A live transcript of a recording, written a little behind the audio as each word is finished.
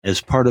as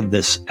part of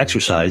this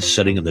exercise,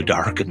 sitting in the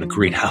dark in the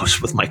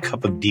greenhouse with my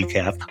cup of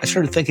decaf, I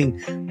started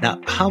thinking, now,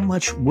 how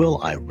much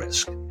will I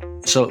risk?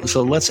 So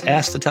let's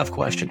ask the tough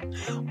question.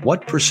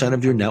 What %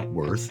 of your net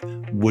worth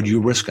would you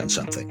risk on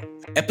something?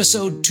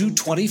 Episode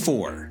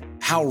 224,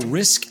 How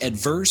Risk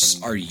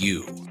Adverse Are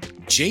You?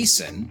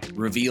 Jason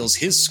reveals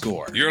his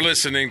score. You're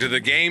listening to The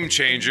Game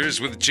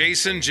Changers with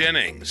Jason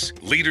Jennings.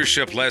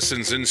 Leadership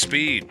lessons in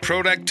speed,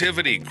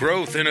 productivity,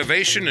 growth,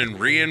 innovation, and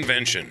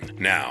reinvention.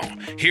 Now,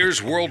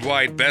 here's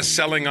worldwide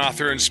best-selling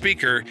author and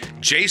speaker,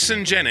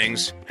 Jason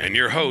Jennings, and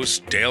your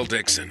host, Dale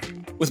Dixon.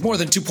 With more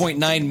than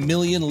 2.9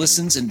 million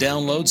listens and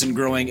downloads and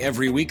growing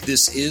every week,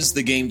 this is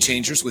The Game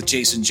Changers with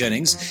Jason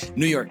Jennings,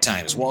 New York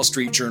Times, Wall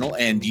Street Journal,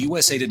 and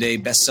USA Today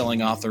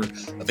best-selling author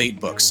of 8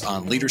 books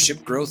on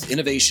leadership, growth,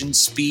 innovation,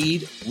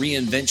 speed,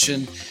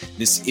 reinvention.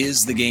 This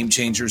is The Game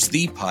Changers,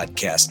 the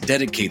podcast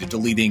dedicated to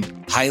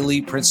leading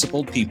highly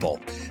principled people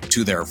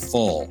to their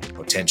full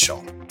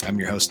potential. I'm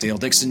your host, Dale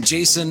Dixon.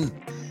 Jason,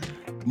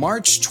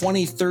 March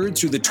 23rd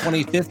through the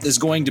 25th is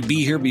going to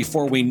be here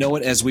before we know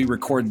it as we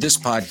record this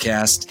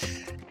podcast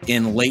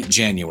in late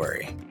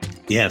January.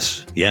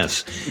 Yes.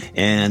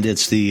 And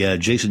it's the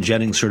Jason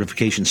Jennings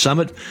Certification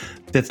Summit.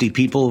 50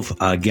 people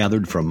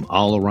gathered from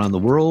all around the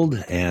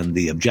world, and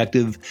the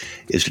objective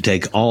is to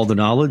take all the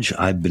knowledge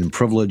I've been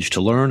privileged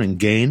to learn and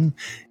gain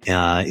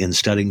in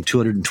studying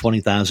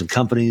 220,000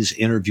 companies,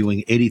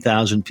 interviewing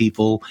 80,000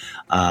 people,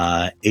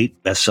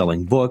 8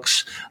 best-selling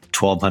books,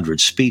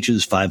 1,200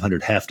 speeches,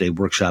 500 half-day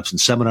workshops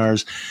and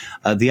seminars.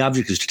 The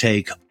object is to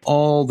take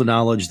all the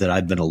knowledge that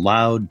I've been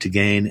allowed to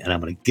gain, and I'm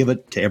going to give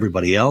it to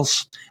everybody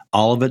else,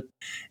 all of it,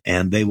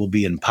 and they will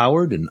be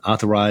empowered and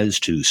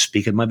authorized to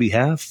speak on my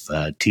behalf,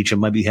 teach on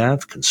my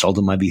behalf, consult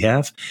on my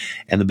behalf.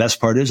 And the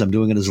best part is I'm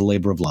doing it as a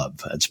labor of love.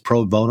 It's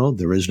pro bono.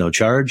 There is no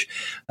charge.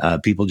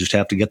 People just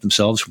have to get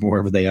themselves from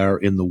wherever they are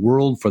in the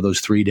world for those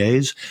 3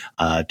 days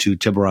to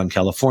Tiburon,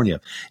 California.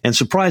 And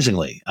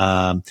surprisingly,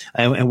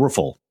 and we're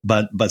full.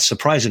 But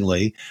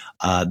surprisingly,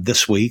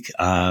 this week,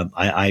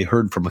 I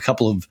heard from a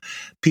couple of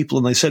people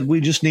and they said,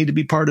 we just need to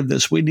be part of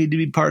this. We need to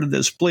be part of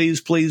this.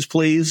 Please, please,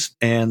 please.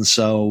 And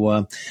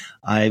so,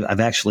 I've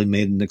actually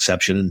made an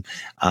exception.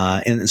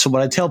 And so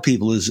what I tell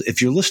people is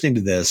if you're listening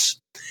to this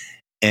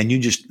and you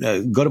just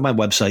go to my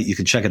website, you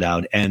can check it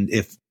out. And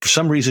if for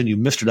some reason you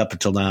missed it up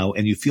until now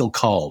and you feel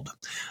called,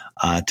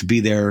 to be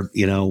there,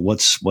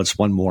 what's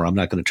one more? I'm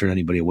not going to turn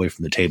anybody away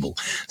from the table.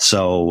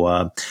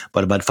 So,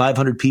 but about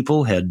 500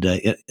 people had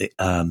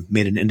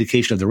made an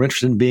indication of their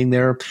interest in being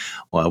there.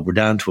 We're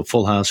down to a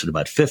full house at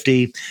about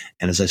 50.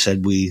 And as I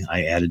said,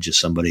 I added just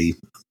somebody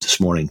this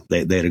morning. They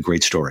had a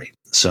great story.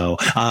 So,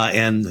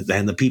 and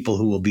the people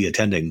who will be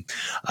attending,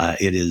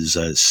 it is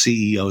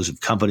CEOs of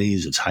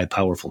companies, it's high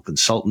powerful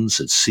consultants,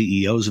 it's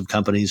CEOs of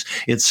companies,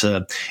 it's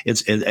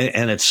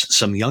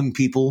some young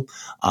people.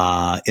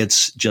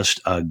 It's just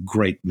a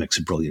great mix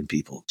of brilliant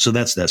people. So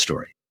that's that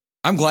story.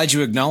 I'm glad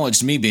you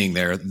acknowledged me being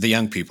there, the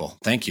young people.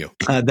 Thank you.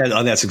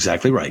 That's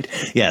exactly right.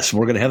 Yes,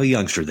 we're going to have a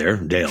youngster there,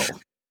 Dale.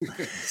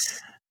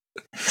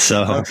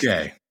 So,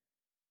 okay.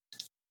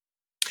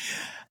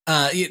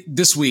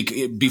 This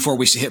week, before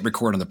we hit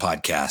record on the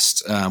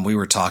podcast, we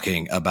were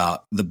talking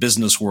about the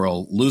business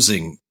world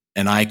losing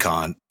an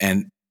icon,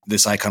 and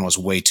this icon was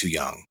way too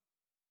young,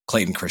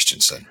 Clayton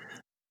Christensen.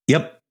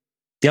 Yep.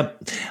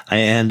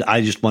 And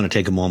I just want to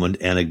take a moment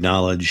and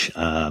acknowledge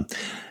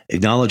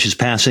his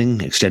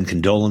passing, extend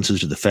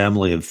condolences to the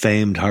family of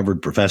famed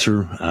Harvard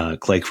professor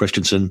Clay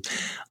Christensen,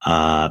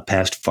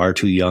 passed far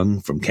too young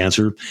from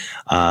cancer.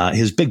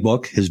 His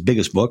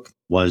biggest book,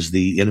 was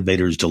The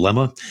Innovator's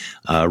Dilemma,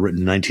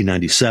 written in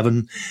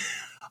 1997.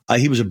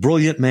 He was a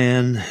brilliant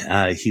man.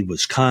 He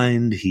was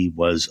kind. He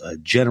was a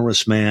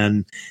generous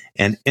man.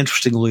 And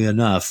interestingly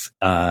enough,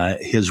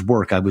 his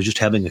work, I was just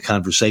having a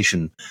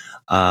conversation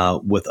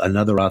with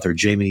another author,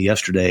 Jamie,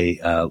 yesterday,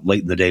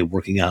 late in the day,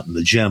 working out in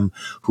the gym,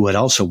 who had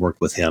also worked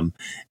with him.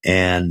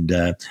 And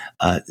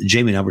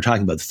Jamie and I were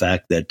talking about the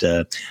fact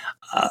that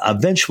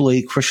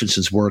eventually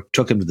Christensen's work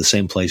took him to the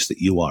same place that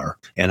you are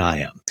and I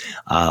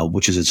am,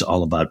 which is it's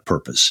all about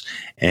purpose.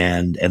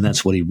 And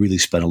that's what he really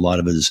spent a lot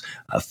of his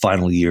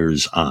final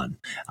years on.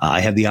 I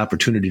had the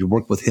opportunity to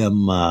work with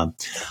him. I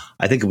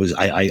think it was,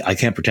 I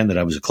can't pretend that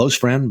I was a close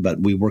friend,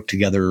 but we worked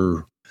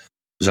together.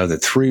 It was either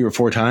 3 or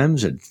 4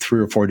 times at 3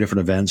 or 4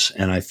 different events.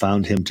 And I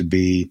found him to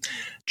be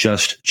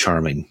just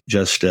charming,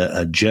 just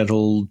a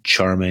gentle,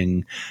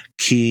 charming,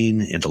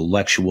 keen,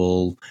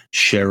 intellectual,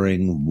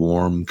 sharing,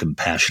 warm,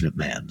 compassionate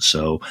man.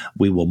 So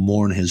we will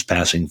mourn his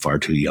passing far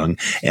too young.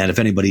 And if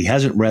anybody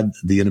hasn't read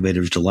The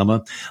Innovator's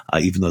Dilemma,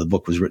 even though the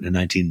book was written in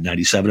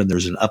 1997, and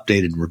there's an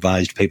updated and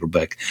revised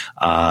paperback,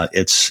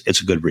 it's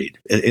a good read.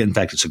 In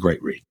fact, it's a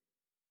great read.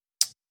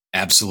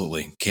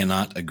 Absolutely.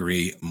 Cannot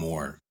agree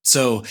more.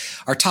 So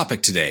our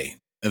topic today,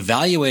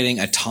 evaluating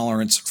a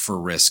tolerance for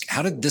risk.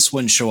 How did this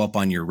one show up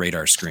on your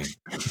radar screen?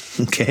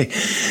 Okay.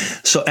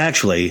 So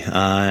actually,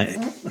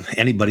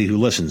 anybody who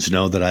listens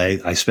know that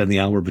I spend the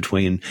hour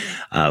between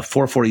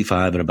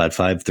 4:45 and about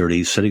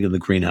 5:30 sitting in the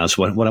greenhouse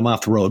when I'm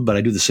off the road, but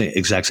I do the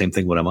exact same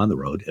thing when I'm on the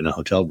road in a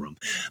hotel room.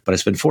 But I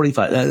spend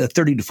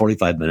 30 to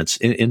 45 minutes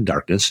in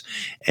darkness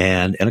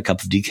and a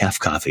cup of decaf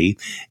coffee.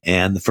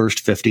 And the first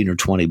 15 or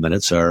 20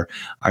 minutes are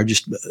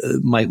just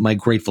my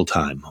grateful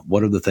time.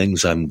 What are the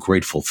things I'm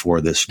grateful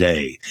for this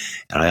day?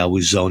 And I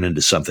always zone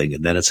into something.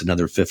 And then it's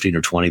another 15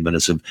 or 20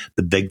 minutes of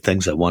the big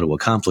things I want to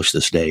accomplish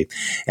this day.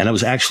 And I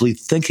was actually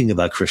thinking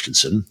about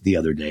Christensen the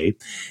other day,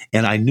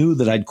 and I knew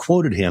that I'd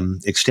quoted him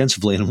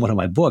extensively in one of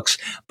my books,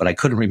 but I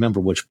couldn't remember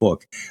which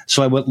book.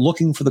 So I went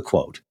looking for the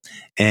quote,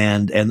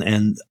 and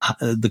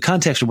the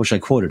context in which I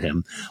quoted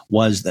him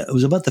was that it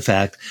was about the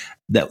fact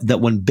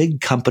that when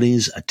big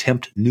companies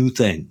attempt new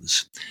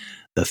things,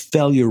 the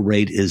failure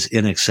rate is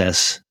in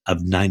excess of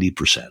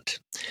 90%.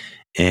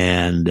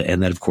 And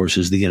that, of course,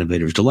 is the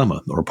innovator's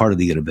dilemma, or part of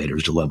the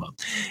innovator's dilemma.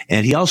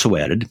 And he also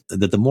added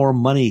that the more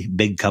money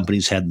big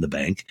companies had in the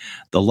bank,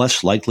 the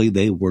less likely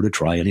they were to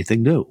try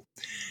anything new.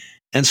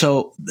 And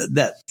so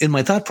that in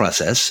my thought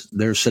process,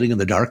 there sitting in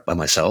the dark by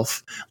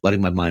myself,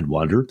 letting my mind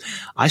wander,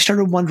 I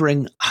started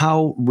wondering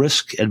how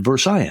risk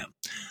adverse I am.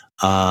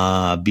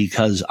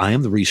 Because I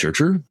am the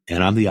researcher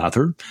and I'm the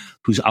author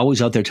who's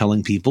always out there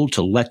telling people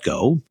to let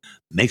go,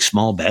 make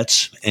small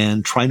bets,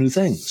 and try new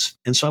things.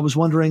 And so I was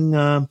wondering,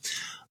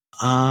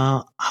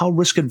 how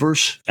risk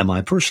adverse am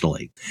I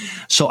personally?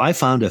 So I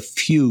found a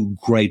few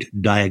great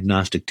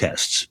diagnostic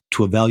tests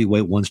to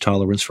evaluate one's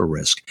tolerance for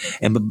risk.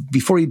 And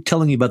before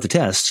telling you about the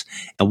tests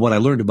and what I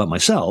learned about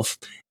myself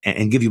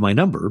and give you my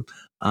number,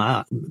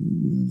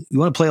 you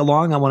want to play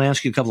along? I want to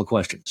ask you a couple of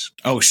questions.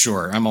 Oh,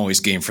 sure. I'm always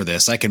game for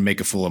this. I can make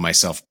a fool of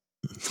myself.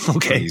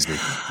 Okay.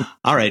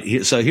 All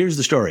right. So here's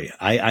the story.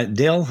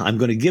 Dale, I'm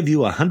going to give you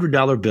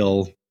 $100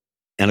 bill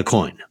and a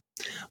coin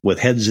with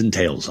heads and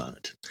tails on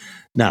it.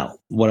 Now,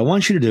 what I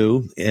want you to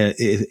do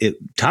is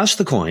toss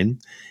the coin,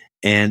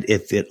 and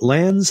if it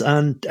lands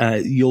on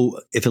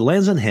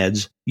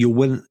heads, you'll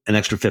win an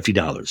extra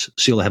 $50.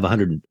 So you'll have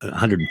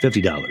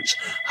 $150.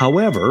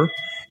 However,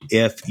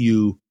 if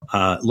you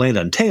land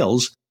on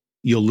tails,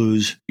 you'll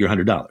lose your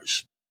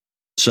 $100.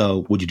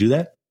 So would you do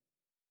that?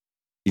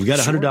 You've got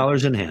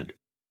 $100 in hand.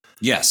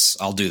 Yes,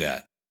 I'll do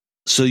that.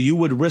 So you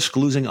would risk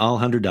losing all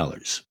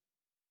 $100.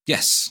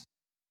 Yes.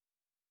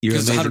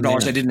 Because it's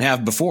 $100 I didn't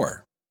have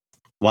before.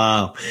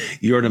 Wow.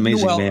 You're an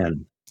amazing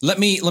man. Let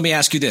me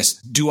ask you this.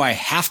 Do I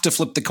have to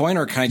flip the coin,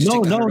 or can I just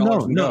take the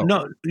 $100 and go?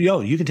 No.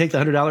 You can take the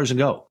 $100 and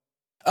go.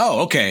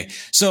 Oh, okay.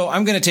 So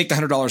I'm going to take the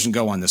 $100 and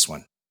go on this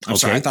one. I'm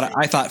sorry.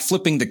 I thought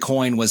flipping the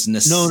coin was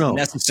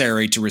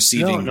necessary to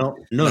receiving $100.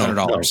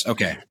 No.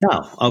 Okay.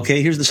 Now,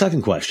 here's the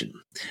second question.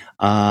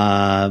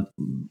 I'll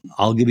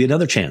give you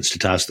another chance to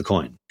toss the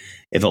coin.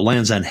 If it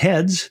lands on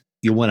heads,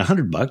 you'll win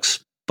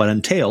 $100, but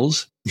on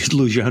tails, you'd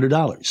lose your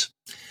 $100.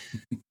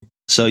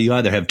 So you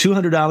either have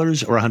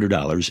 $200 or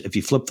 $100 if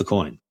you flip the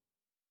coin.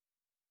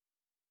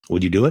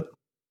 Would you do it?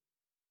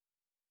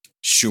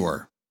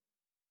 Sure.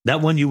 That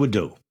one you would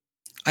do.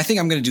 I think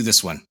I'm going to do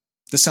this one.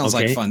 This sounds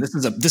like fun. This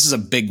is a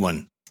big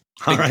one.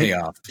 Big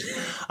payoff.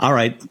 All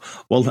right.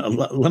 Well,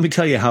 let me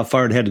tell you how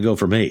far it had to go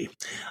for me.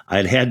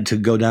 I'd had to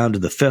go down to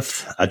the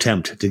fifth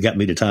attempt to get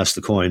me to toss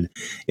the coin.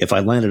 If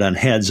I landed on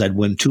heads, I'd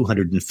win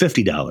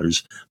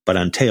 $250, but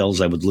on tails,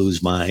 I would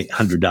lose my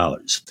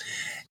 $100.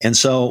 And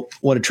so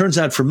what it turns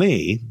out for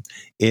me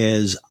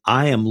is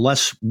I am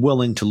less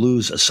willing to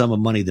lose a sum of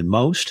money than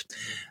most.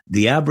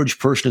 The average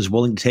person is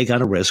willing to take on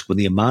a risk when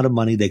the amount of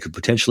money they could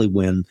potentially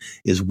win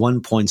is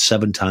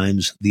 1.7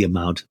 times the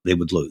amount they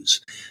would lose.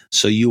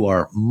 So you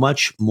are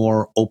much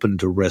more open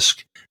to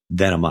risk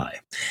than am I.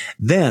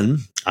 Then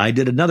I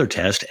did another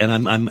test, and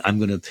I'm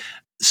going to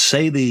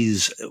say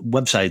these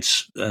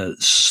websites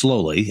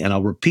slowly, and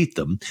I'll repeat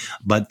them,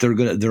 but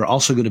they're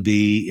also going to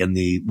be in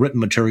the written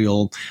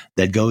material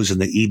that goes in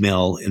the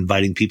email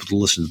inviting people to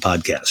listen to the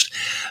podcast.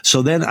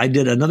 So then I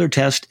did another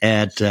test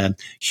at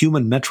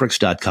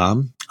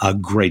humanmetrics.com, a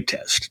great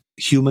test,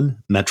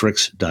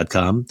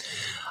 humanmetrics.com.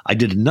 I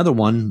did another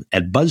one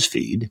at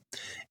BuzzFeed,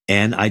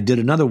 and I did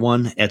another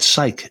one at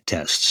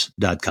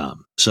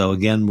psychtests.com. So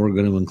again, we're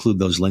going to include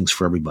those links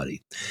for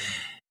everybody.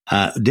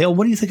 Dale,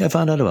 what do you think I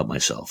found out about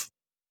myself?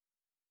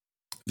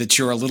 That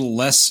you're a little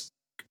less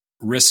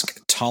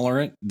risk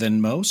tolerant than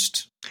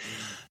most?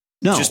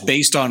 No. Just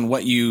based on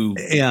what you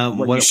shared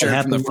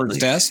from the first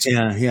test?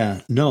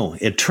 Yeah. No,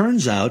 it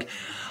turns out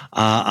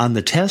on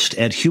the test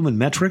at Human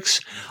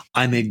Metrics,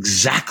 I'm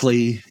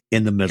exactly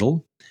in the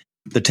middle.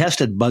 The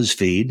test at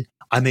BuzzFeed,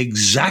 I'm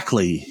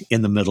exactly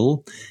in the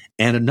middle.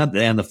 And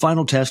the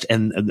final test,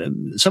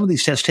 and some of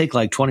these tests take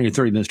like 20 or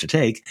 30 minutes to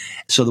take.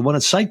 So the one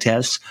at Psych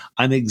Tests,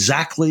 I'm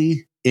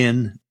exactly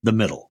in the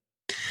middle.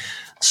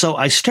 So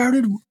I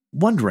started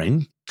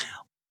wondering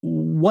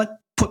what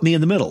put me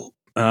in the middle,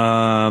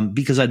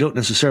 because I don't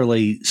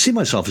necessarily see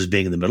myself as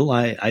being in the middle.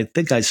 I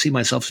think I see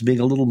myself as being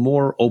a little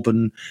more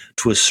open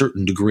to a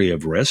certain degree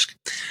of risk.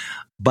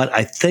 But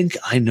I think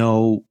I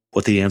know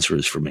what the answer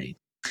is for me.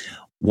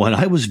 When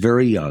I was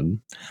very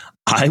young,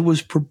 I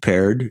was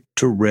prepared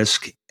to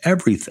risk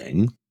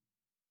everything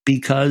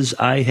because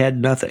I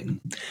had nothing.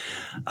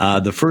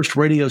 The first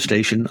radio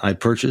station I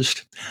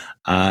purchased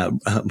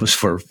was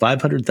for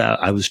 $500,000.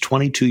 I was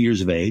 22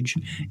 years of age.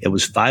 It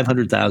was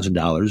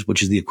 $500,000,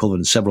 which is the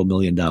equivalent of several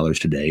 $1,000,000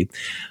 today.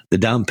 The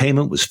down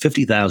payment was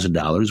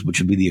 $50,000, which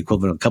would be the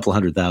equivalent of a couple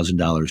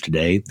 $100,000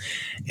 today.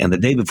 And the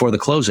day before the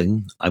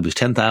closing, I was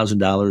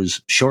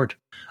 $10,000 short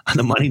on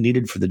the money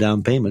needed for the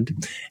down payment.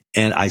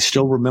 And I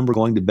still remember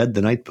going to bed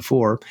the night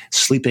before,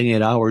 sleeping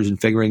 8 hours and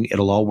figuring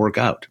it'll all work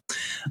out.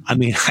 I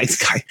mean,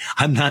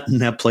 I'm not in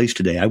that place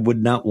today. I would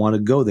not want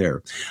to go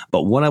there.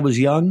 But when I was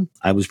young,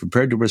 I was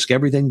prepared to risk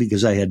everything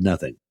because I had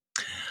nothing.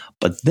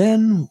 But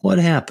then what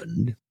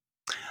happened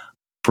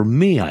for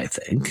me, I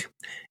think,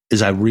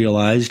 is I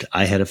realized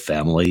I had a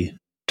family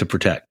to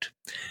protect.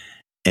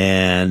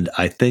 And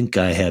I think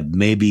I had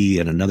maybe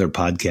in another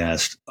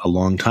podcast a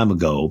long time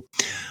ago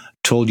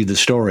told you the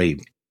story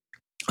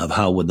of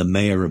how when the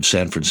mayor of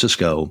San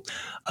Francisco,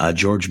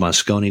 George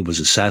Moscone,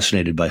 was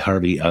assassinated by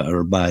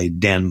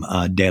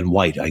Dan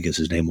White, I guess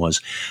his name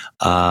was.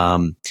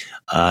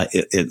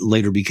 It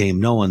later became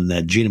known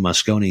that Gina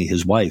Moscone,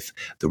 his wife,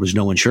 there was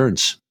no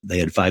insurance. They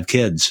had 5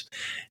 kids.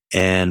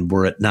 And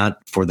were it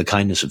not for the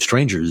kindness of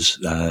strangers,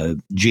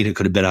 Gina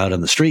could have been out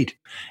on the street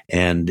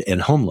and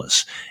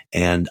homeless.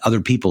 And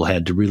other people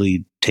had to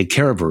really take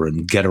care of her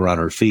and get her on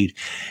her feet.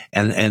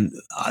 And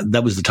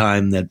that was the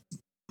time that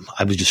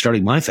I was just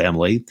starting my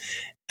family.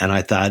 And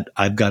I thought,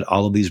 I've got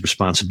all of these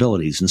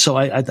responsibilities. And so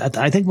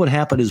I think what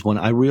happened is when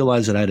I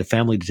realized that I had a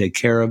family to take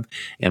care of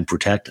and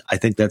protect, I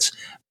think that's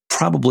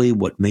probably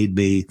what made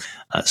me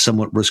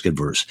somewhat risk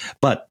adverse.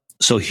 But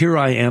so here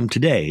I am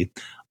today.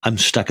 I'm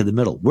stuck in the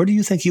middle. Where do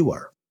you think you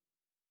are?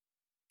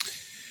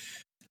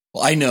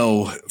 Well, I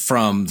know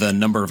from the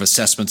number of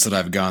assessments that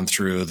I've gone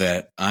through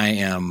that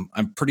I'm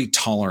pretty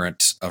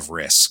tolerant of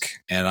risk,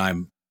 and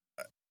I'm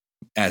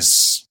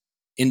as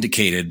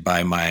indicated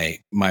by my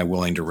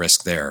willing to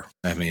risk there.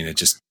 I mean,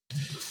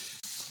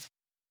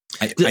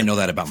 I know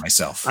that about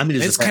myself. I mean,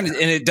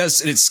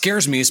 it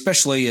scares me,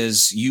 especially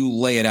as you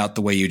lay it out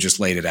the way you just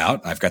laid it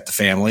out. I've got the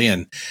family,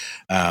 and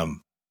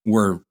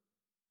we're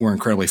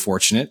incredibly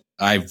fortunate.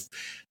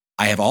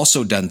 I have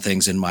also done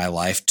things in my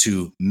life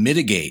to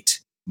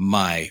mitigate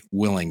my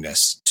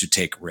willingness to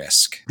take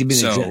risk. Give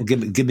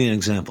me an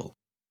example.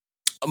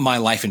 My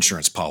life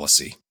insurance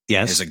policy,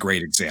 yes, is a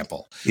great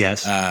example.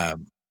 Yes,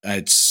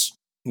 it's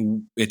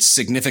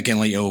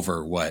significantly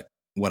over what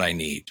I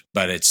need,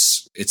 but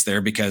it's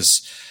there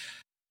because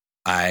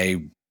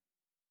I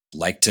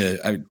like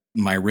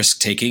my risk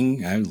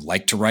taking. I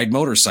like to ride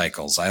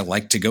motorcycles. I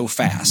like to go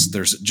fast.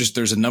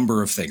 There's a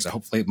number of things.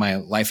 Hopefully my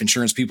life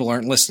insurance people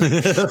aren't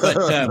listening.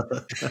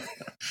 But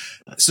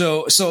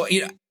so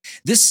you know,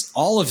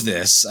 all of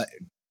this,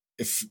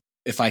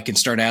 if I can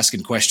start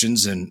asking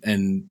questions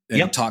and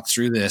yep, talk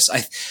through this,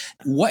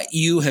 what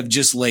you have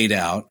just laid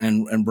out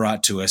and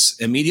brought to us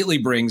immediately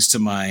brings to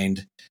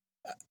mind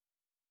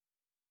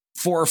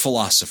 4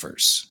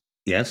 philosophers.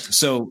 Yes.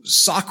 So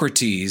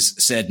Socrates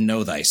said,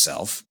 know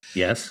thyself.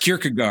 Yes.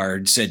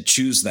 Kierkegaard said,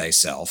 choose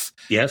thyself.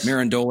 Yes.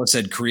 Mirandola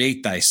said,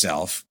 create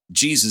thyself.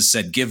 Jesus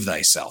said, give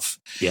thyself.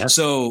 Yes.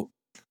 So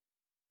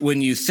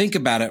when you think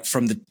about it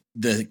from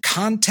the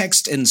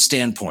context and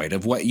standpoint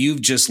of what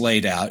you've just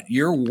laid out,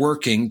 you're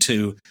working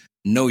to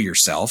know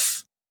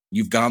yourself.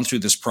 You've gone through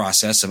this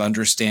process of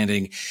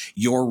understanding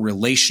your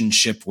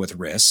relationship with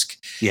risk.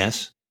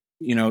 Yes.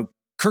 You know,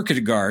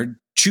 Kierkegaard,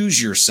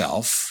 choose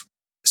yourself.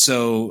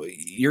 So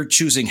you're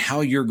choosing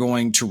how you're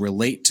going to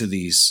relate to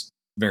these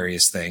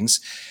various things,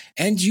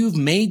 and you've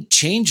made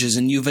changes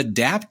and you've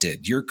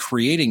adapted. You're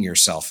creating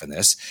yourself in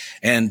this.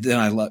 And then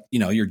I love,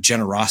 your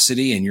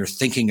generosity, and you're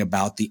thinking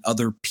about the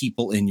other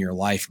people in your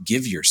life.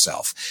 Give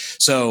yourself.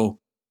 So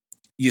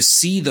you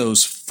see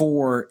those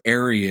 4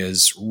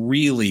 areas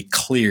really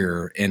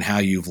clear in how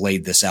you've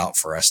laid this out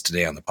for us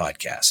today on the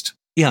podcast.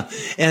 Yeah.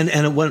 And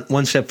it went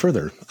one step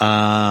further.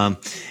 And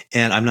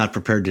I'm not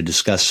prepared to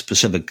discuss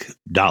specific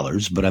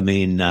dollars, but I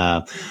mean,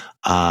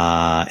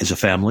 as a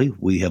family,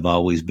 we have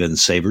always been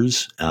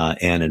savers,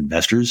 and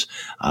investors,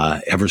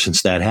 ever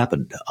since that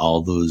happened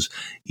all those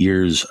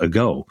years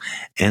ago.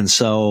 And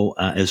so,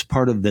 as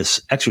part of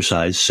this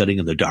exercise, sitting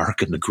in the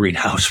dark in the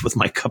greenhouse with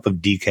my cup of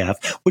decaf,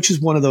 which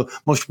is one of the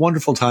most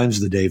wonderful times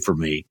of the day for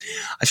me,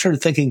 I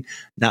started thinking,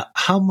 now,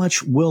 how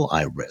much will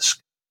I risk?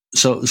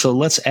 So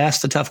let's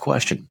ask the tough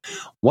question.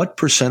 What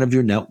 % of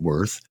your net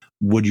worth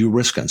would you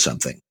risk on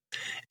something?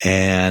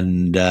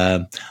 And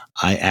I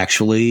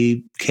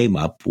actually came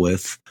up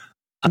with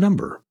a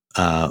number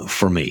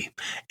for me.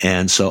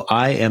 And so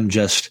I am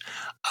just,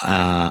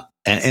 and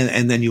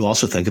then you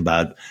also think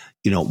about,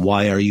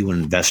 why are you an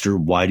investor?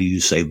 Why do you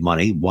save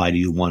money? Why do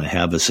you want to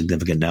have a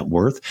significant net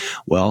worth?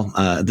 Well,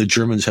 the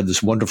Germans have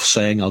this wonderful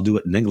saying, I'll do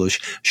it in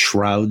English,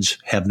 shrouds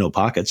have no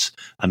pockets.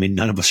 I mean,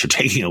 none of us are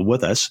taking it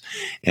with us.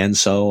 And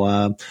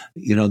so,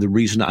 the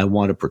reason I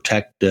want to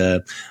protect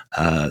that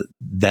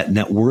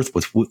net worth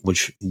with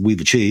which we've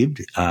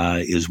achieved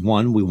is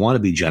 1, we want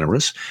to be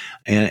generous.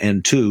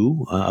 And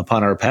 2,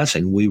 upon our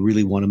passing, we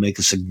really want to make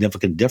a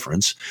significant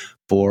difference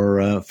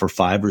for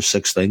 5 or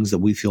 6 things that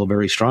we feel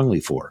very strongly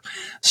for.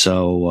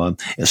 So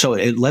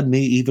it led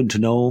me even to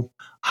know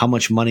how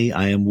much money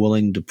I am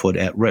willing to put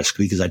at risk,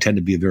 because I tend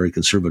to be a very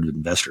conservative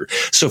investor.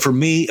 So for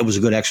me, it was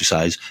a good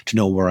exercise to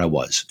know where I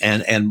was.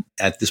 And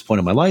at this point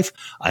in my life,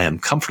 I am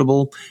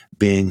comfortable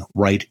being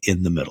right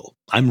in the middle.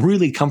 I'm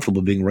really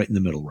comfortable being right in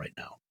the middle right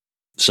now.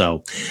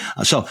 So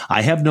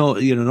I have no,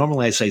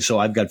 normally I say, so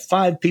I've got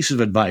 5 pieces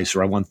of advice,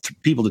 or I want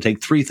people to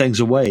take 3 things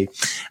away.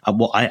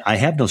 Well, I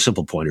have no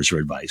simple pointers or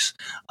advice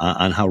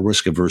on how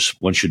risk averse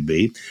one should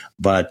be.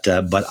 But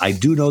I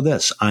do know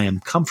this: I am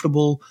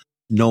comfortable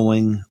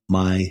knowing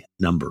my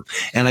number.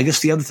 And I guess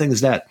the other thing is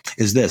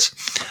this.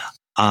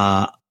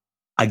 I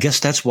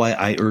guess that's why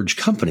I urge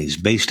companies,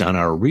 based on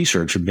our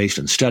research and based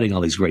on studying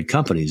all these great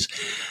companies,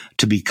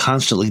 to be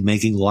constantly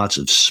making lots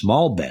of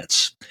small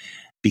bets.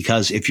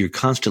 Because if you're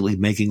constantly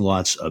making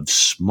lots of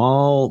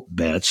small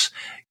bets,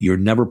 you're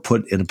never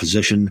put in a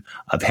position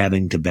of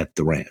having to bet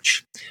the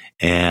ranch.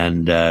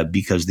 And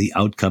because the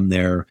outcome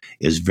there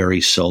is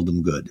very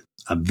seldom good.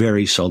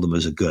 Very seldom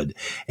is it good.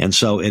 And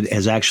so it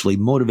has actually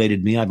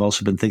motivated me. I've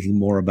also been thinking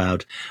more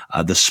about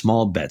the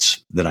small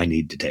bets that I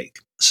need to take.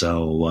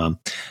 So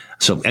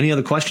any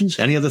other questions?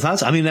 Any other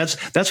thoughts? I mean,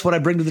 that's what I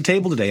bring to the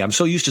table today. I'm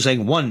so used to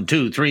saying 1,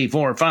 2, 3,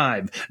 4,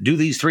 5, do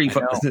these 3,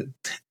 4,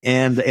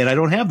 and I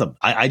don't have them.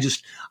 I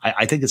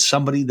think it's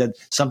something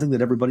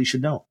that everybody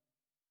should know.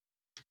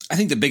 I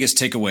think the biggest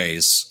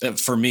takeaways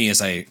for me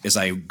as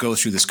I go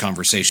through this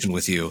conversation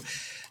with you,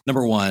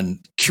 number one,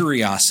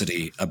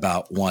 curiosity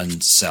about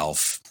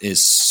oneself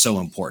is so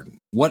important.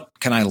 What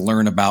can I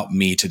learn about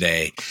me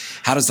today?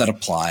 How does that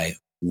apply?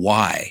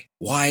 Why?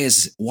 Why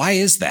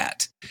is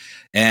that?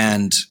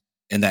 And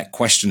that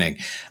questioning,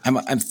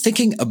 I'm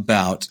thinking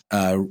about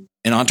an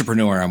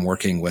entrepreneur I'm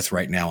working with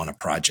right now on a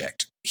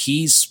project.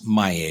 He's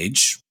my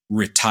age,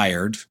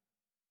 retired,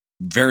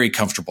 very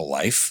comfortable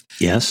life.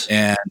 Yes.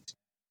 And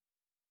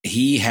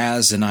he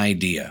has an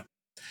idea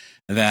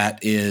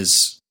that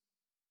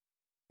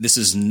this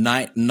is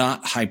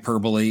not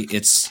hyperbole.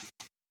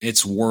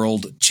 It's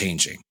world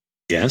changing.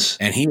 Yes.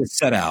 And he is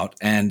set out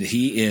and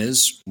he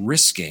is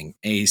risking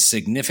a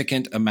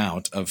significant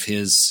amount of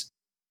his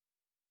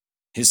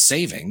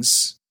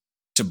savings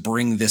to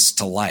bring this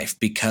to life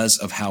because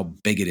of how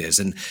big it is.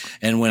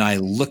 And when I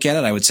look at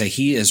it, I would say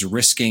he is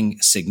risking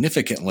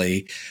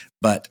significantly,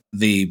 but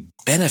the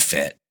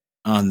benefit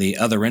on the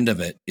other end of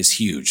it is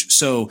huge.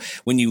 So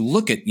when you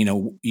look at,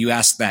 you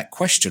ask that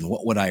question,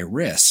 what would I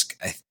risk?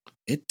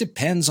 It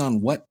depends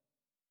on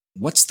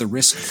what's the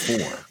risk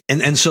for.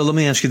 And so let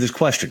me ask you this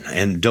question,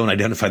 and don't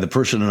identify the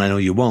person, and I know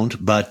you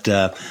won't, but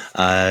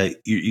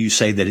you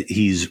say that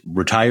he's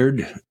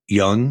retired,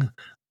 young,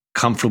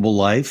 comfortable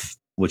life,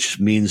 which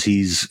means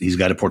he's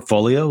got a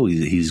portfolio,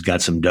 he's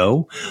got some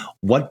dough.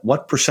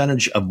 What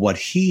percentage of what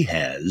he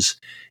has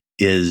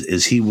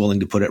is he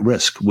willing to put at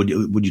risk? Would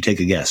you take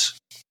a guess?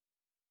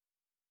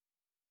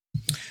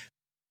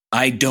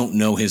 I don't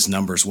know his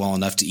numbers well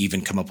enough to even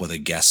come up with a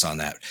guess on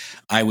that.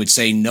 I would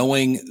say,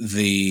 knowing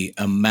the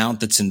amount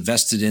that's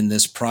invested in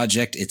this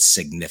project, it's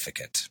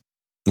significant.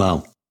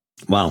 Wow.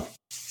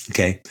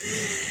 Okay.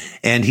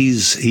 And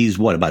he's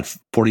what, about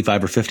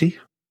 45 or 50?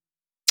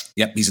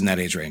 Yep, he's in that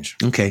age range.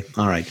 Okay,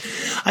 all right.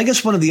 I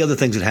guess one of the other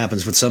things that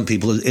happens with some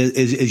people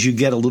is you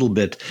get a little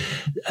bit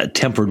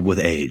tempered with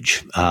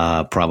age,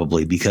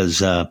 probably,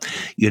 because,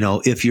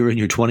 if you're in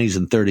your 20s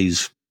and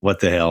 30s, what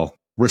the hell?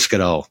 Risk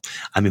it all.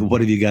 I mean,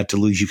 what have you got to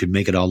lose? You could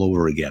make it all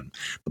over again.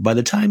 But by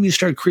the time you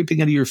start creeping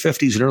into your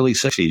 50s and early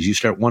 60s, you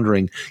start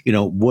wondering,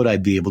 would I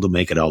be able to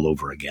make it all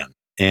over again?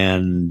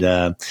 And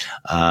that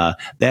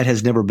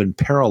has never been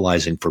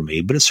paralyzing for me,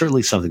 but it's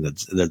certainly something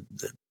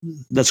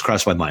that's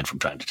crossed my mind from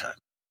time to time.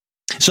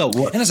 So,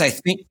 and as I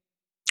think,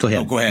 go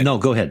ahead. Go ahead. No,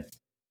 go ahead.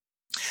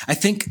 I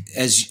think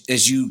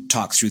as you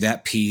talk through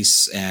that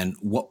piece and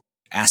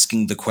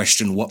asking the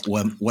question, what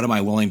am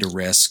I willing to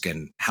risk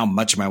and how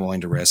much am I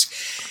willing to risk?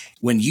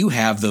 When you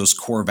have those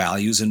core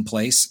values in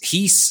place,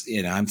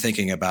 I'm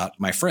thinking about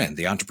my friend,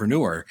 the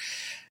entrepreneur.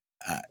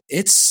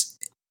 It's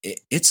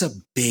a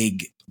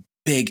big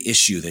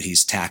issue that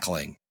he's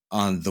tackling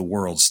on the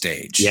world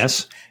stage.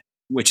 Yes,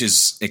 which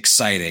is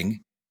exciting,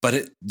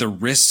 but the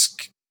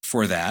risk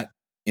for that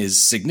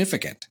is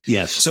significant.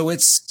 Yes. So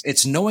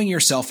it's knowing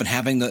yourself and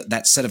having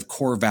that set of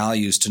core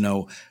values to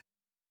know,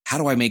 how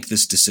do I make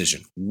this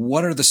decision?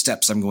 What are the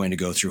steps I'm going to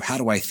go through? How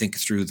do I think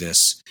through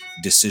this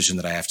decision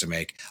that I have to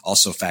make?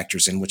 Also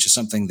factors in, which is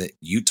something that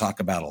you talk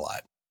about a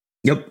lot.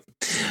 Yep.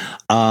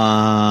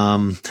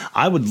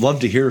 I would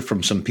love to hear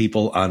from some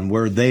people on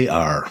where they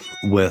are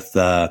with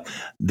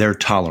their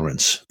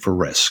tolerance for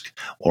risk,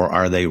 or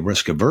are they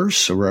risk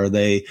averse, or are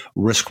they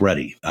risk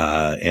ready?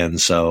 And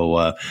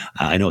so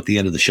I know at the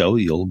end of the show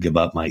you'll give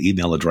out my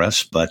email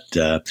address, but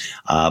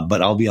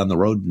I'll be on the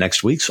road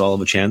next week, so I'll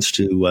have a chance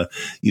to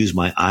use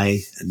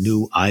my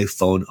new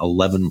iPhone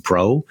 11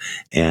 Pro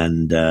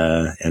and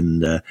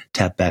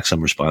tap back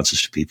some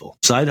responses to people.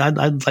 So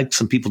I'd like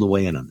some people to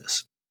weigh in on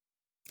this.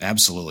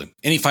 Absolutely.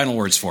 Any final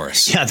words for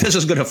us? Yeah, this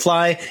is going to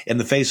fly in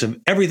the face of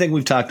everything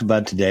we've talked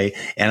about today.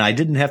 And I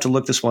didn't have to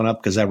look this one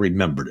up because I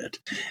remembered it.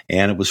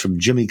 And it was from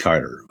Jimmy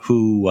Carter,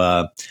 who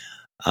I've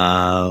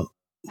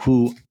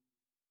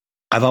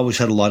always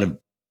had a lot of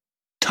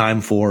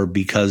time for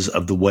because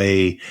of the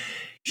way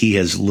he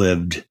has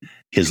lived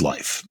his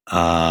life.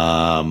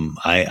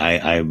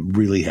 I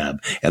really have.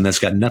 And that's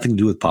got nothing to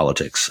do with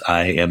politics.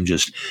 I am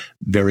just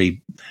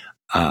very,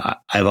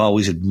 I've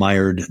always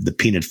admired the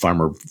peanut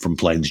farmer from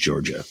Plains,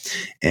 Georgia.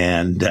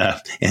 And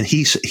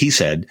he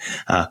said,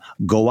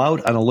 go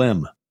out on a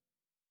limb.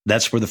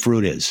 That's where the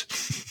fruit is.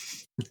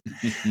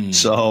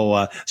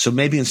 So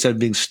maybe instead of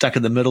being stuck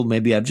in the middle,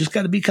 maybe I've just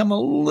got to become a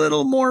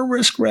little more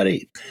risk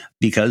ready,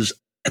 because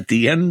at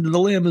the end of the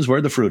limb is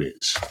where the fruit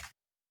is.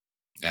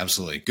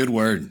 Absolutely. Good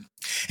word.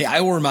 Hey,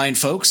 I will remind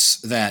folks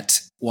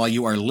that while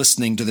you are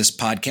listening to this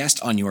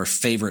podcast on your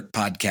favorite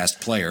podcast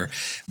player,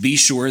 be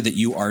sure that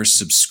you are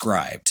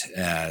subscribed.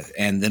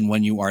 And then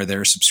when you are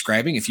there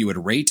subscribing, if you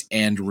would rate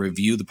and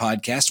review the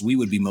podcast, we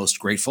would be most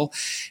grateful.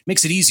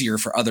 Makes it easier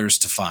for others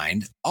to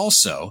find.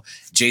 Also,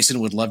 Jason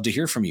would love to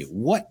hear from you.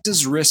 What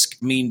does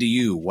risk mean to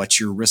you? What's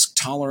your risk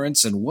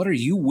tolerance, and what are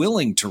you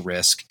willing to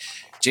risk?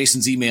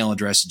 Jason's email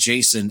address,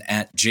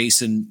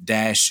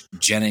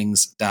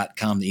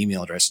 jason@jason-jennings.com. The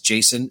email address,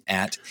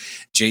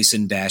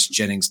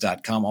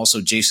 jason@jason-jennings.com.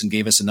 Also, Jason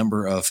gave us a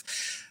number of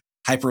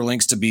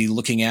hyperlinks to be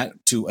looking at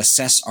to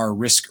assess our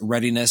risk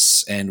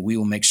readiness, and we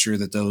will make sure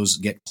that those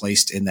get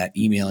placed in that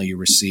email you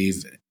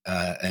receive.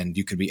 And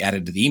you could be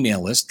added to the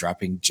email list,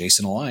 dropping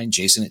Jason a line,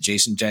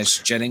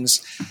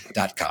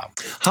 jason@jason-jennings.com.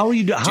 How are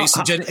you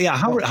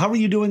how are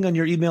you doing on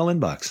your email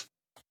inbox?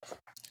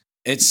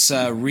 It's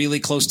really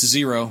close to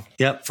zero.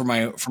 Yep. For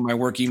my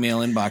work email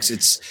inbox.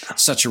 It's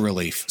such a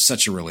relief.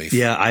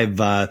 Yeah, I've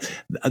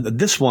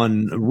this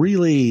one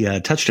really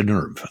touched a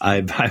nerve.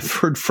 I've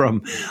heard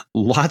from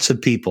lots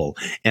of people,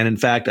 and in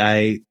fact,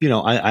 I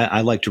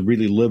like to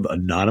really live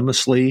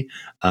anonymously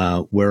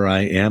where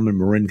I am in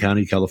Marin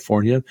County,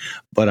 California.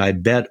 But I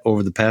bet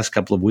over the past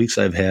couple of weeks,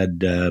 I've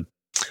had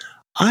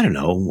I don't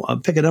know, I'll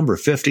pick a number,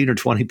 15 or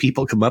 20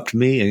 people come up to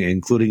me,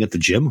 including at the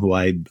gym, who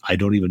I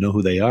don't even know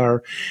who they are.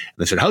 And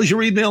they said, how's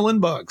your email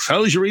inbox?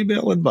 How's your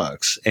email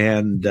inbox?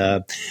 And,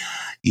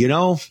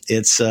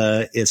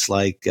 it's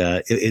like,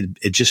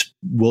 it just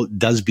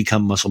does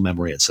become muscle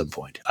memory at some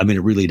point. I mean,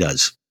 it really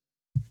does.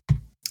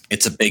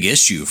 It's a big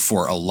issue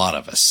for a lot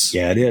of us.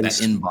 Yeah, it is.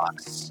 That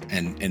inbox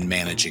and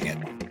managing it.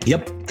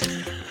 Yep.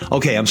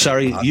 Okay. I'm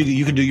sorry.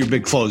 You can do your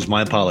big close.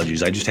 My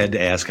apologies. I just had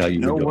to ask how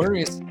you were doing. No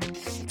worries.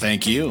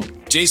 Thank you.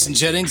 Jason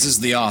Jennings is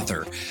the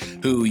author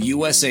who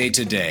USA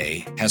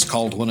Today has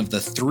called one of the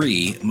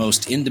 3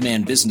 most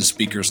in-demand business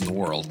speakers in the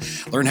world.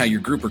 Learn how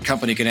your group or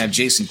company can have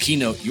Jason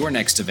keynote your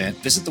next event.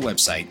 Visit the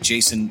website,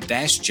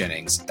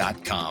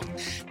 jason-jennings.com.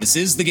 This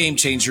is The Game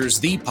Changers,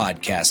 the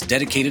podcast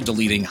dedicated to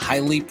leading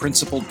highly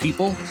principled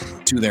people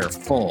to their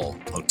full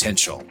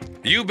potential.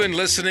 You've been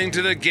listening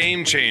to The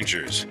Game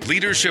Changers,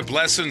 leadership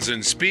lessons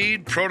in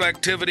speed,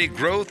 productivity,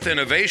 growth,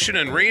 innovation,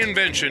 and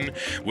reinvention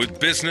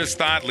with business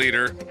thought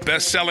leader,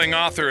 best-selling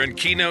author, and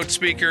keynote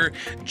speaker,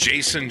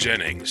 Jason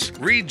Jennings.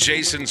 Read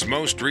Jason's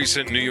most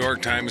recent New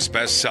York Times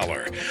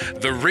bestseller,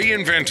 The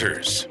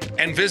Reinventors,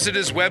 and visit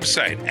his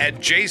website at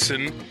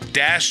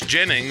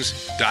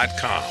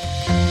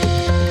jason-jennings.com.